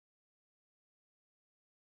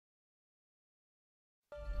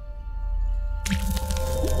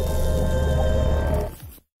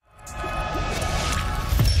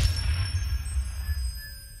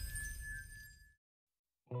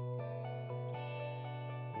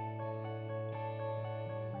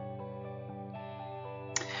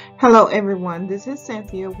Hello everyone, this is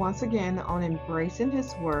Cynthia once again on Embracing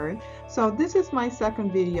His Word. So this is my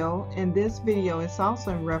second video, and this video is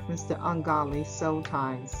also in reference to ungodly soul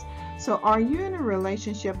ties. So are you in a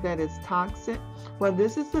relationship that is toxic? Well,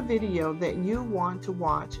 this is the video that you want to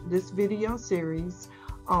watch, this video series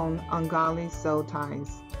on ungodly soul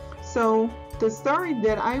ties. So the story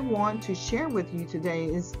that I want to share with you today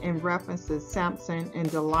is in reference to Samson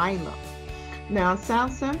and Delilah. Now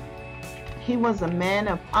Samson, he was a man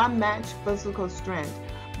of unmatched physical strength,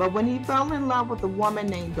 but when he fell in love with a woman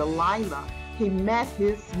named Delilah, he met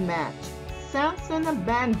his match. Samson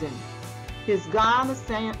abandoned his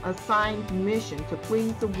God-assigned mission to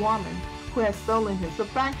please the woman who had stolen his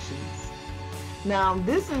affections. Now,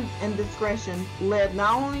 this indiscretion led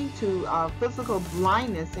not only to physical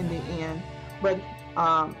blindness in the end, but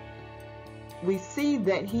we see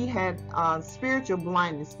that he had spiritual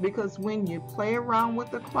blindness, because when you play around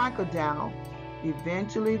with the crocodile,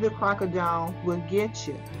 eventually the crocodile will get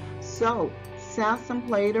you. So Samson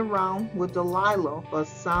played around with Delilah for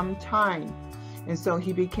some time, and so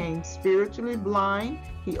he became spiritually blind.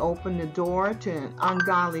 He opened the door to an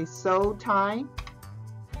ungodly soul tie,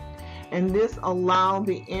 and this allowed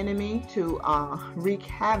the enemy to wreak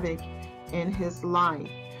havoc in his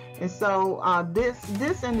life. And so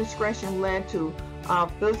this indiscretion led to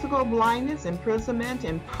physical blindness, imprisonment,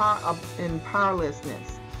 and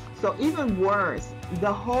powerlessness. So even worse,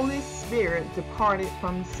 the Holy Spirit departed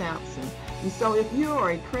from Samson. And so if you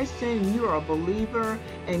are a Christian, you are a believer,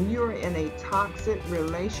 and you're in a toxic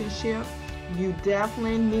relationship, you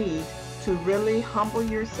definitely need to really humble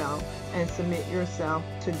yourself and submit yourself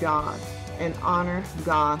to God and honor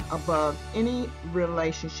God above any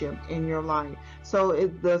relationship in your life. So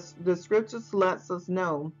the scriptures lets us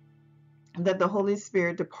know that the Holy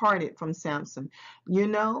Spirit departed from Samson. You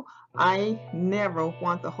know, I never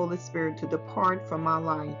want the Holy Spirit to depart from my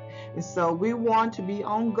life. And so we want to be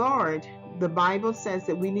on guard. The Bible says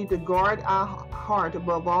that we need to guard our heart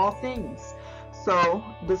above all things. So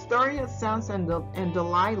the story of Samson and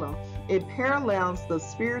Delilah, it parallels the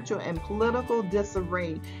spiritual and political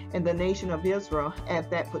disarray in the nation of Israel at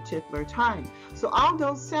that particular time. So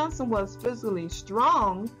although Samson was physically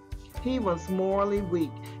strong, he was morally weak.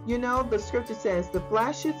 You know, the scripture says the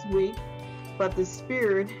flesh is weak, but the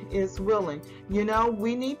spirit is willing. You know,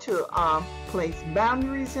 we need to place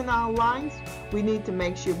boundaries in our lives. We need to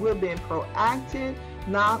make sure we're being proactive,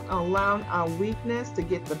 not allowing our weakness to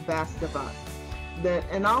get the best of us.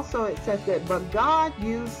 And also it says that, but God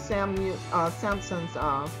used Samson's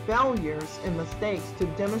failures and mistakes to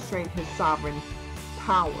demonstrate his sovereign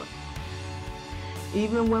power.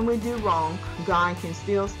 Even when we do wrong, God can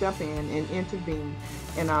still step in and intervene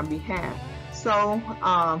in our behalf. So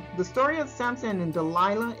the story of Samson and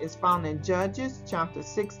Delilah is found in Judges chapter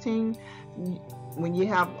 16. When you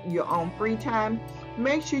have your own free time,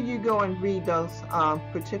 make sure you go and read those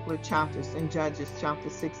particular chapters in Judges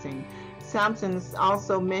chapter 16. Samson is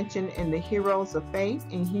also mentioned in the Heroes of Faith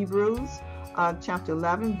in Hebrews chapter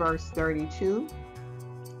 11 verse 32.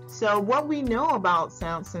 So what we know about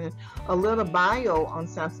Samson, a little bio on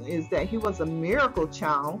Samson, is that he was a miracle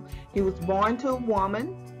child. He was born to a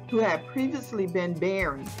woman who had previously been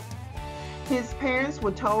barren. His parents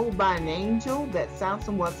were told by an angel that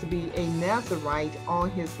Samson was to be a Nazirite all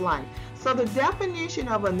his life. So the definition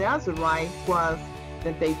of a Nazirite was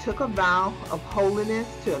that they took a vow of holiness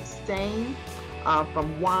to abstain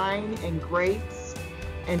from wine and grapes,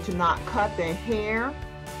 and to not cut their hair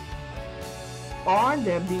or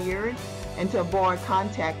their beard, and to avoid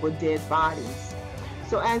contact with dead bodies.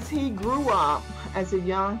 So as he grew up as a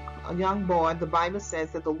young boy, the Bible says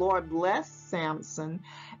that the Lord blessed Samson,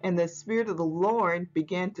 and the Spirit of the Lord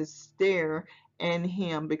began to stir in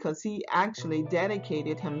him, because he actually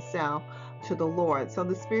dedicated himself to the Lord. So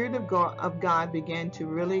the Spirit of God began to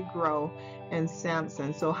really grow in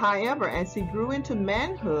Samson. So however, as he grew into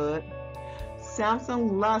manhood,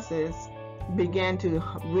 Samson's lusts began to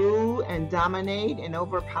rule and dominate and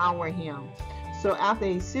overpower him. So after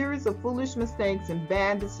a series of foolish mistakes and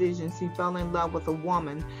bad decisions, he fell in love with a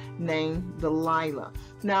woman named Delilah.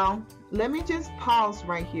 Now, let me just pause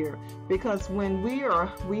right here, because when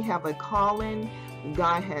we have a calling,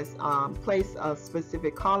 God has placed a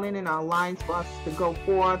specific calling in our lives for us to go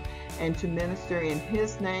forth and to minister in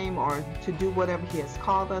His name, or to do whatever He has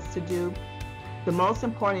called us to do. The most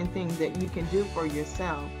important thing that you can do for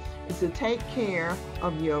yourself is to take care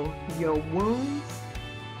of your wounds,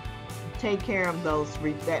 take care of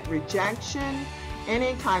that rejection,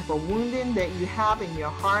 any type of wounding that you have in your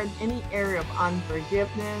heart, any area of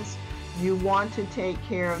unforgiveness. You want to take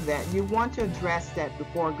care of that. You want to address that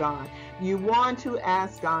before God. You want to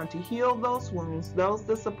ask God to heal those wounds, those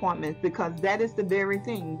disappointments, because that is the very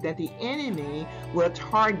thing that the enemy will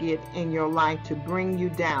target in your life to bring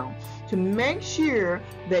you down, to make sure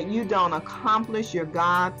that you don't accomplish your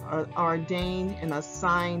God ordained and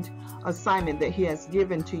assignment that he has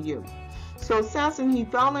given to you. So Samson, he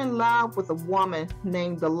fell in love with a woman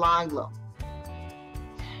named Delilah.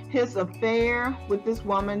 His affair with this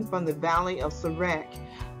woman from the valley of Sorek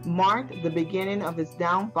marked the beginning of his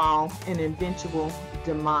downfall and eventual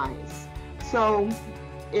demise. So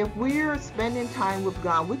if we're spending time with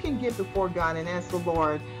God, we can get before God and ask the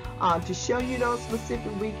Lord to show you those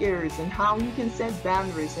specific weak areas and how you can set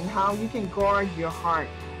boundaries and how you can guard your heart.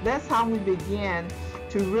 That's how we begin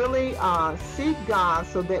to really seek God,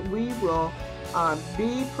 so that we will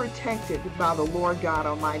be protected by the Lord God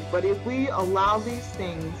Almighty. But if we allow these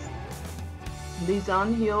things, these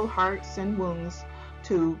unhealed hurts and wounds,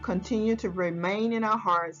 to continue to remain in our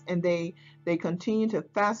hearts, and they continue to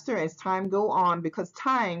fester as time go on, because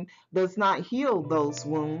time does not heal those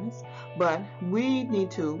wounds, but we need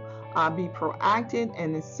to be proactive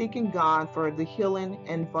and in seeking God for the healing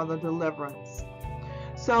and for the deliverance.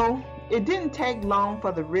 So it didn't take long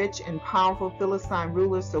for the rich and powerful Philistine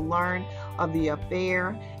rulers to learn of the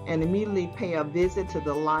affair and immediately pay a visit to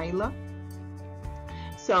Delilah.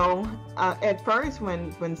 So at first,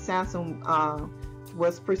 when Samson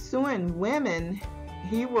was pursuing women,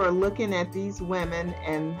 he were looking at these women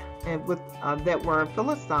and with that were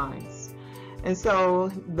Philistines, and so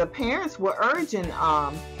the parents were urging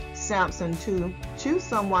Samson to choose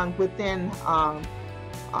someone within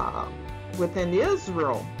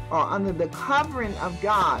Israel or under the covering of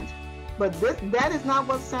God. But that is not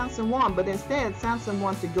what Samson wanted. But instead, Samson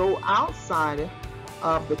wanted to go outside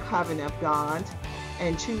of the covenant of God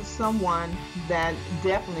and choose someone that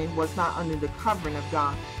definitely was not under the covering of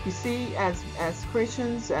God. You see, as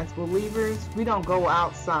Christians, as believers, we don't go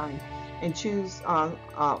outside and choose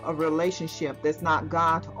a relationship that's not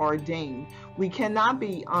God ordained. We cannot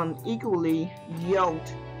be unequally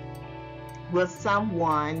yoked with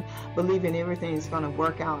someone believing everything is going to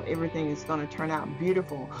work out, everything is going to turn out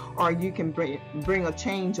beautiful, or you can bring a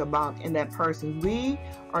change about in that person. We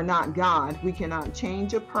are not God. We cannot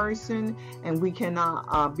change a person, and we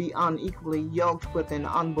cannot be unequally yoked with an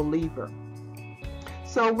unbeliever.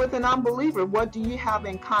 So with an unbeliever, what do you have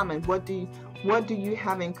in common? What do you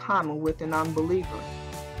have in common with an unbeliever?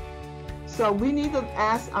 So we need to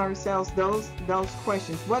ask ourselves those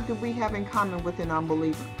questions. What do we have in common with an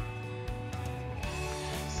unbeliever?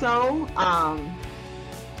 So,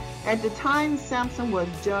 at the time, Samson was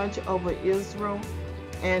judge over Israel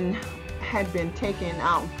and had been taking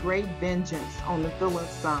out great vengeance on the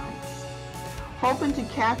Philistines. Hoping to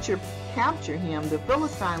capture him, the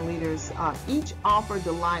Philistine leaders each offered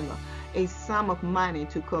Delilah a sum of money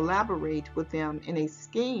to collaborate with them in a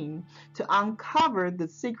scheme to uncover the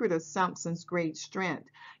secret of Samson's great strength.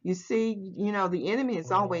 You see, the enemy is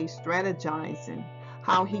always strategizing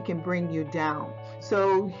how he can bring you down.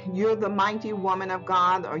 So you're the mighty woman of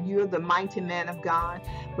God, or you're the mighty man of God,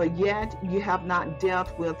 but yet you have not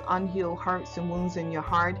dealt with unhealed hurts and wounds in your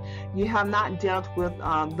heart. You have not dealt with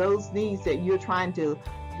those needs that you're trying to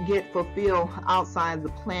get fulfilled outside the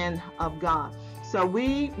plan of God. So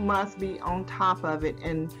we must be on top of it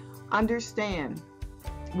and understand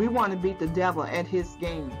we want to beat the devil at his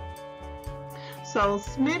game. So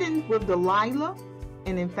smitten with Delilah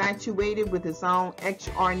and infatuated with his own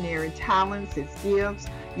extraordinary talents, his gifts.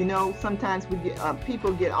 Sometimes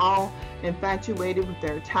people get all infatuated with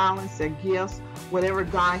their talents, their gifts, whatever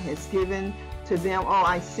God has given to them. Oh,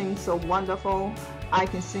 I sing so wonderful. I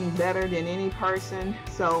can sing better than any person.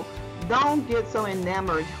 So don't get so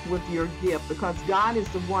enamored with your gift, because God is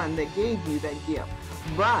the one that gave you that gift.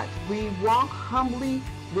 But we walk humbly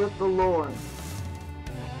with the Lord.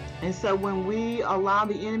 And so when we allow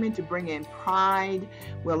the enemy to bring in pride,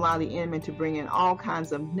 we allow the enemy to bring in all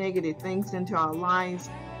kinds of negative things into our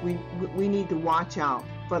lives, we need to watch out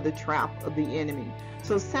for the trap of the enemy.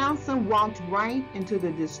 So Samson walked right into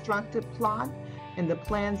the destructive plot and the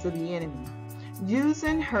plans of the enemy.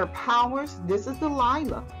 Using her powers, this is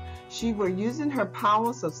Delilah. She was using her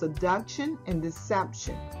powers of seduction and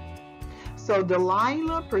deception. So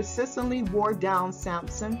Delilah persistently wore down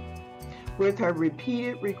Samson with her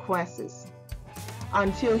repeated requests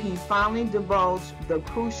until he finally divulged the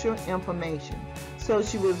crucial information. So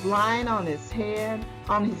she was lying on his head,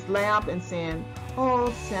 on his lap, and saying,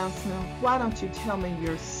 "Oh, Samson, why don't you tell me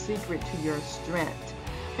your secret to your strength?"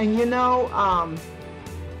 And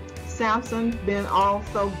Samson been all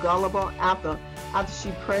so gullible after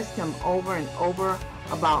she pressed him over and over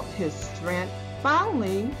about his strength.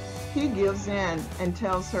 Finally, he gives in and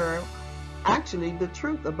tells her actually the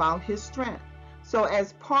truth about his strength. So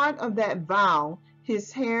as part of that vow,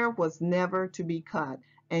 his hair was never to be cut,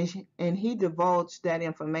 and he divulged that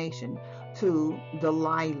information to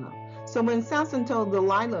Delilah. So when Samson told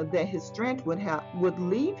Delilah that his strength would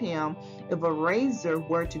leave him if a razor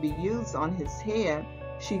were to be used on his head,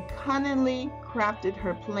 she cunningly crafted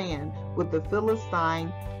her plan with the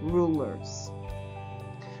Philistine rulers.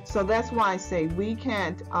 So that's why I say we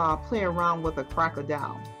can't play around with a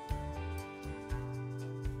crocodile,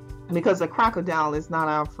 because a crocodile is not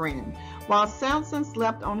our friend. While Samson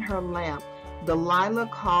slept on her lap, Delilah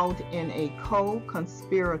called in a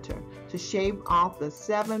co-conspirator to shave off the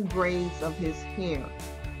 7 braids of his hair.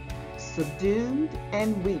 Subdued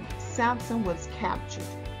and weak, Samson was captured.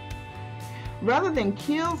 Rather than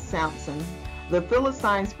kill Samson, the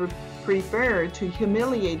Philistines preferred to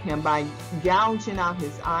humiliate him by gouging out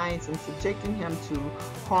his eyes and subjecting him to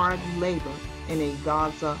hard labor in a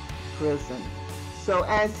Gaza prison. So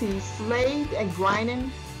as he slaved at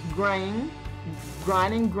grinding grain,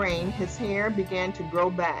 his hair began to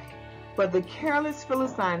grow back. But the careless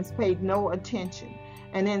Philistines paid no attention,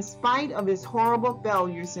 and in spite of his horrible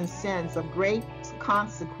failures and sins of great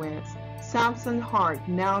consequence, Samson's heart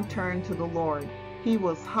now turned to the Lord. He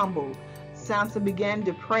was humbled. Samson began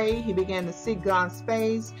to pray. He began to seek God's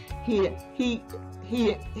face. He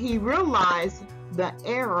realized the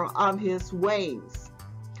error of his ways.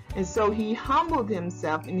 And so he humbled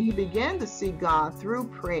himself and he began to seek God through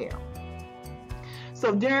prayer.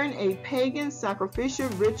 So during a pagan sacrificial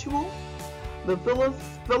ritual, the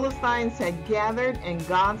Philistines had gathered in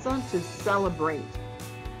Gaza to celebrate.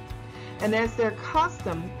 And as their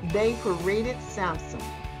custom, they paraded Samson,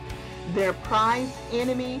 their prized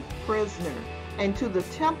enemy prisoner, and to the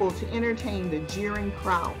temple to entertain the jeering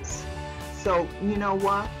crowds. So you know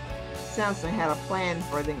what? Samson had a plan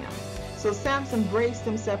for them. So Samson braced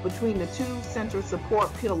himself between the 2 central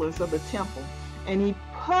support pillars of the temple, and he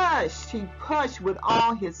pushed with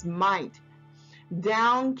all his might.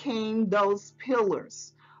 Down came those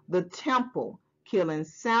pillars, the temple, killing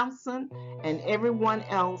Samson and everyone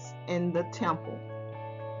else in the temple.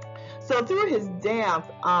 So through his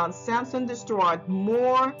death, Samson destroyed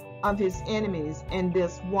more of his enemies in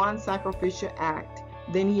this one sacrificial act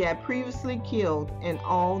than he had previously killed in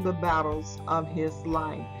all the battles of his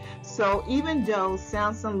life. So even though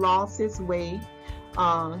Samson lost his way,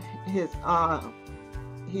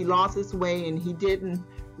 he lost his way and he didn't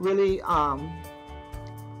really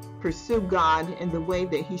pursue God in the way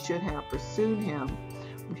that he should have pursued him,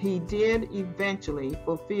 he did eventually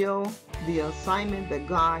fulfill the assignment that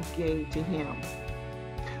God gave to him.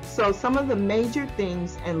 So some of the major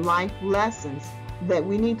things and life lessons that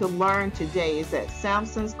we need to learn today is that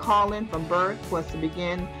Samson's calling from birth was to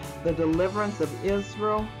begin the deliverance of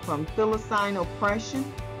Israel from Philistine oppression.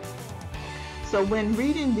 So when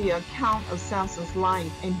reading the account of Samson's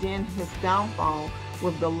life and then his downfall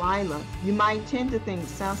with Delilah, you might tend to think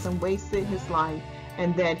Samson wasted his life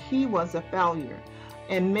and that he was a failure.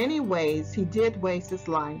 In many ways, he did waste his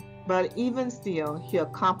life, but even still, he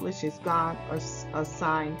accomplished his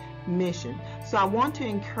God-assigned mission. So I want to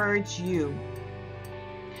encourage you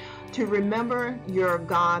to remember your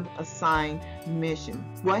God-assigned mission.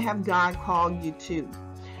 What have God called you to?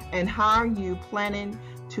 And how are you planning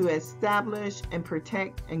to establish and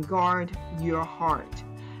protect and guard your heart?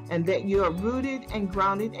 And that you are rooted and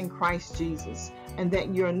grounded in Christ Jesus. And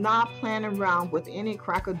that you're not playing around with any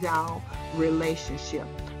crocodile relationship,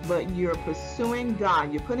 but you're pursuing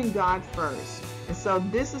God. You're putting God first. And so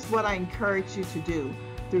this is what I encourage you to do.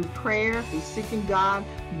 Through prayer, through seeking God,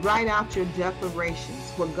 write out your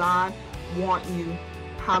declarations, what God wants you,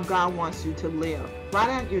 how God wants you to live. Write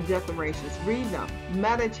out your declarations, read them,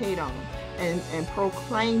 meditate on them, and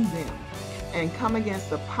proclaim them, and come against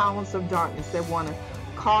the powers of darkness that want to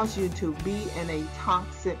cause you to be in a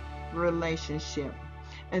toxic relationship.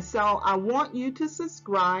 And so I want you to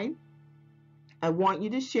subscribe. I want you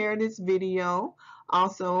to share this video.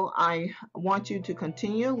 Also, I want you to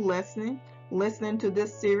continue listening to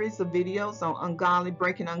this series of videos on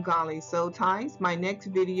breaking ungodly soul ties. My next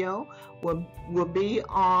video will be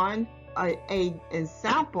on a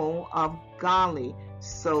example of godly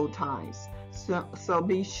soul ties. So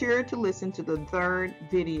be sure to listen to the 3rd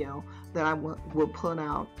video that I will put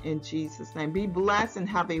out in Jesus' name. Be blessed and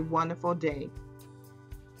have a wonderful day.